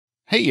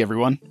Hey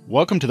everyone,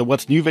 welcome to the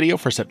What's New video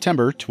for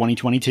September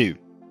 2022.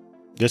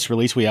 This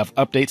release we have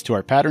updates to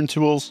our pattern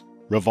tools,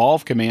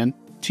 revolve command,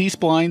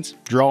 T-splines,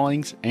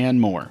 drawings, and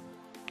more.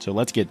 So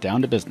let's get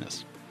down to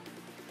business.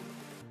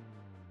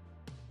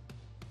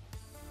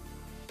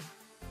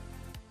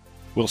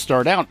 We'll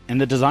start out in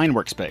the design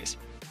workspace.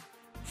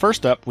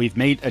 First up, we've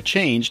made a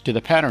change to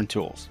the pattern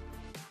tools.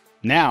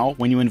 Now,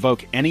 when you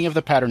invoke any of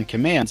the pattern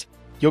commands,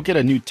 you'll get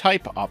a new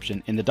type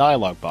option in the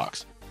dialog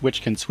box,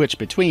 which can switch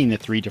between the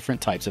three different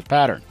types of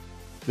pattern.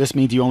 This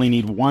means you only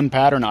need one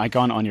pattern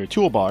icon on your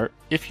toolbar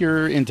if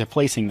you're into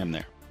placing them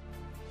there.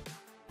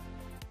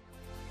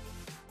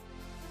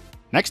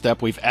 Next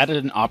up, we've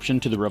added an option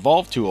to the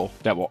revolve tool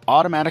that will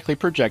automatically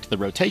project the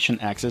rotation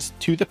axis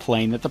to the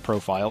plane that the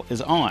profile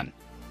is on.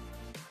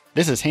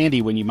 This is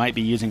handy when you might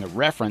be using a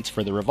reference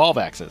for the revolve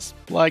axis,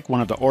 like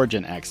one of the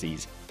origin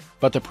axes,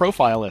 but the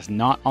profile is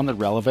not on the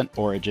relevant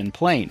origin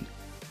plane.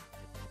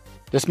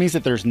 This means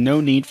that there's no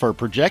need for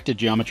projected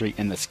geometry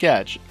in the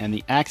sketch, and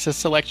the axis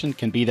selection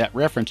can be that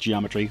reference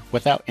geometry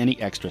without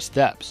any extra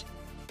steps.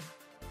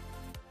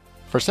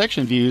 For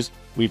section views,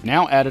 we've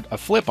now added a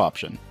flip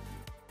option.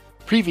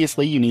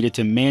 Previously, you needed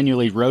to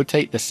manually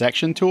rotate the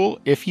section tool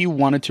if you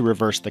wanted to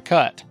reverse the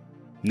cut.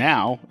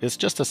 Now, it's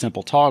just a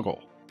simple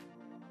toggle.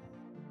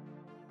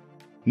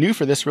 New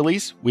for this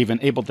release, we've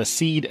enabled the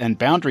seed and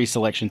boundary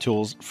selection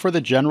tools for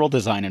the general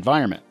design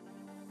environment.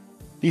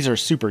 These are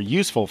super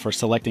useful for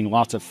selecting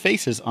lots of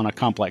faces on a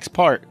complex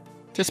part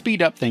to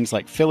speed up things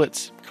like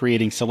fillets,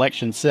 creating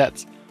selection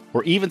sets,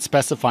 or even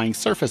specifying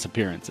surface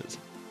appearances.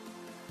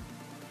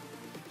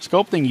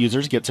 Sculpting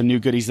users get some new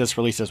goodies this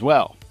release as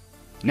well.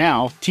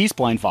 Now,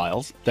 T-spline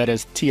files, that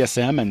is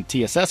TSM and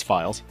TSS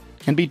files,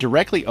 can be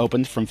directly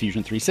opened from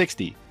Fusion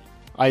 360,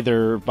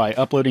 either by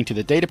uploading to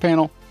the data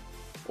panel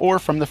or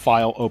from the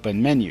File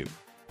Open menu.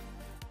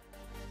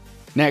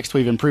 Next,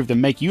 we've improved the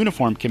Make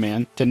Uniform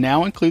command to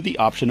now include the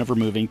option of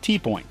removing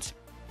T-points.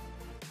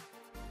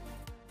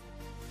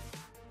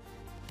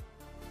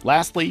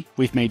 Lastly,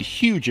 we've made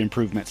huge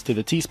improvements to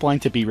the T-spline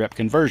to B-rep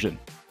conversion,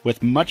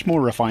 with much more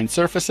refined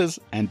surfaces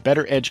and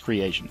better edge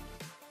creation.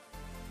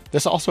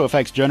 This also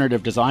affects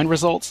generative design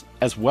results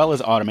as well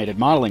as automated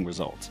modeling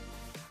results.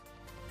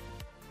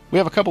 We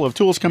have a couple of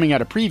tools coming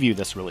out of preview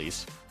this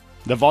release.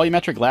 The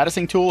volumetric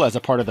latticing tool as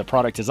a part of the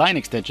product design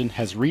extension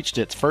has reached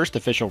its first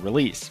official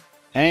release,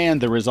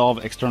 and the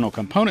resolve external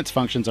components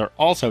functions are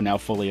also now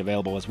fully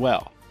available as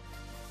well.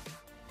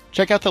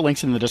 Check out the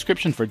links in the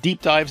description for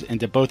deep dives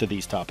into both of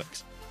these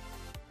topics.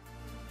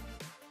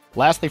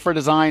 Lastly, for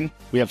design,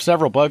 we have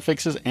several bug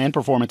fixes and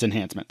performance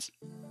enhancements.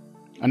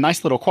 A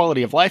nice little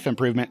quality of life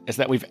improvement is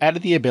that we've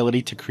added the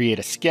ability to create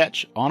a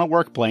sketch on a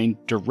work plane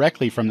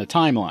directly from the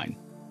timeline.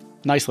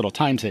 Nice little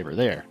time saver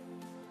there.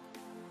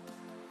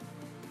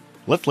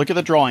 Let's look at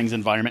the drawings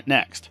environment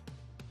next.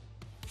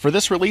 For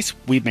this release,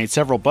 we've made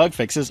several bug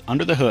fixes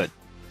under the hood.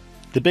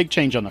 The big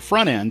change on the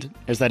front end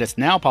is that it's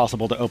now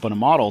possible to open a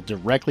model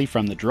directly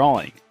from the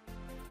drawing.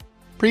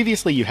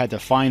 Previously, you had to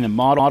find the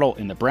model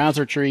in the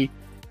browser tree,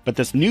 but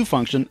this new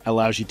function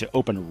allows you to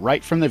open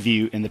right from the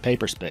view in the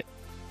paper space.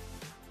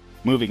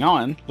 Moving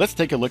on, let's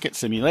take a look at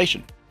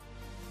simulation.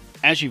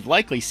 As you've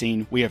likely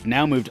seen, we have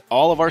now moved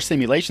all of our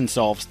simulation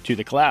solves to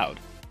the cloud.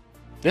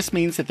 This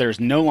means that there is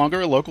no longer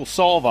a local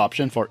solve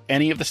option for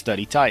any of the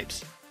study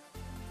types.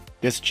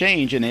 This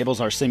change enables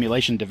our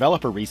simulation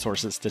developer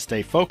resources to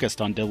stay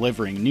focused on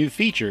delivering new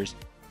features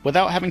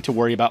without having to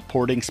worry about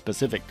porting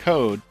specific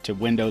code to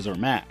Windows or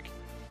Mac.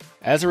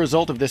 As a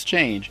result of this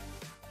change,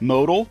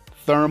 modal,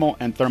 thermal,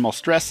 and thermal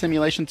stress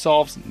simulation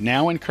solves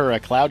now incur a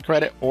cloud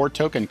credit or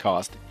token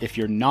cost if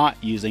you're not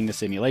using the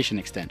simulation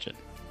extension.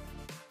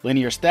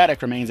 Linear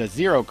static remains a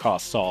zero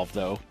cost solve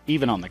though,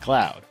 even on the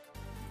cloud.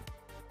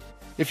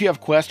 If you have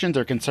questions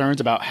or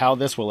concerns about how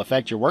this will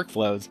affect your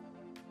workflows,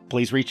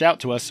 please reach out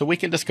to us so we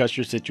can discuss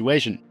your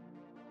situation.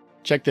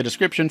 Check the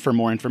description for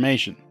more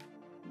information.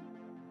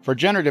 For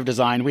generative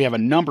design, we have a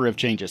number of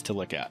changes to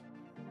look at.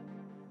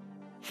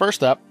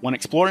 First up, when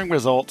exploring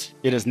results,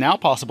 it is now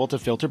possible to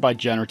filter by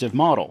generative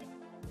model.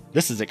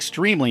 This is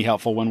extremely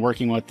helpful when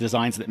working with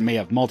designs that may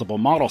have multiple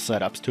model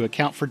setups to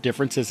account for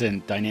differences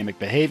in dynamic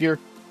behavior,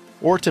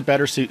 or to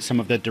better suit some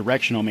of the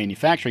directional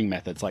manufacturing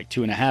methods like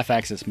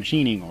 2.5-axis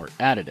machining or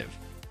additive.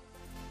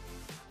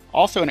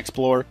 Also in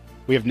Explore,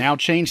 we have now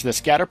changed the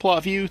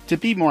scatterplot view to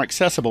be more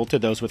accessible to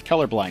those with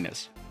color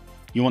blindness.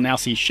 You will now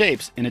see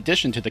shapes in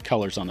addition to the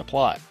colors on the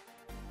plot.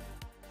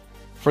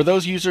 For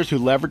those users who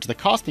leverage the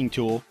costing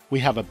tool, we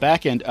have a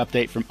back-end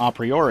update from a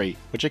priori,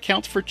 which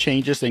accounts for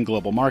changes in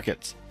global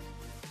markets.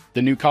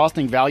 The new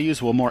costing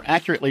values will more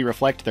accurately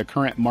reflect the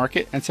current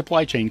market and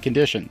supply chain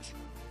conditions.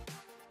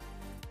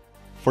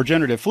 For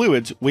generative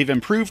fluids, we've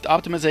improved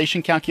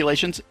optimization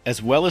calculations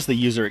as well as the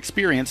user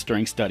experience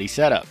during study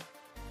setup.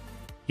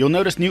 You'll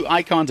notice new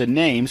icons and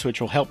names which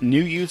will help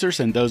new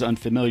users and those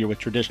unfamiliar with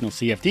traditional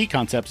CFD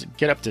concepts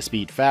get up to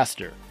speed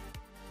faster.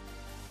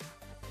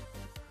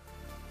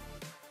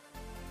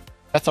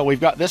 That's all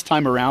we've got this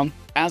time around.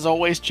 As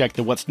always, check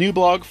the What's New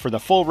blog for the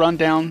full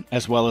rundown,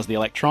 as well as the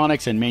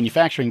electronics and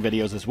manufacturing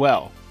videos as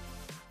well.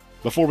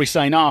 Before we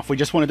sign off, we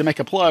just wanted to make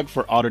a plug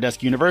for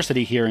Autodesk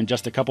University here in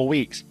just a couple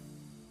weeks.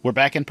 We're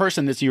back in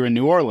person this year in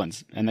New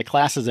Orleans, and the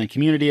classes and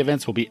community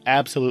events will be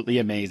absolutely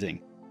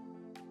amazing.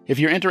 If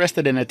you're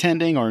interested in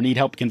attending or need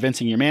help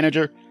convincing your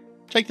manager,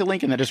 check the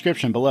link in the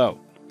description below.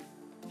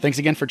 Thanks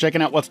again for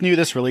checking out what's new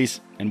this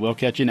release, and we'll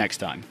catch you next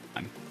time.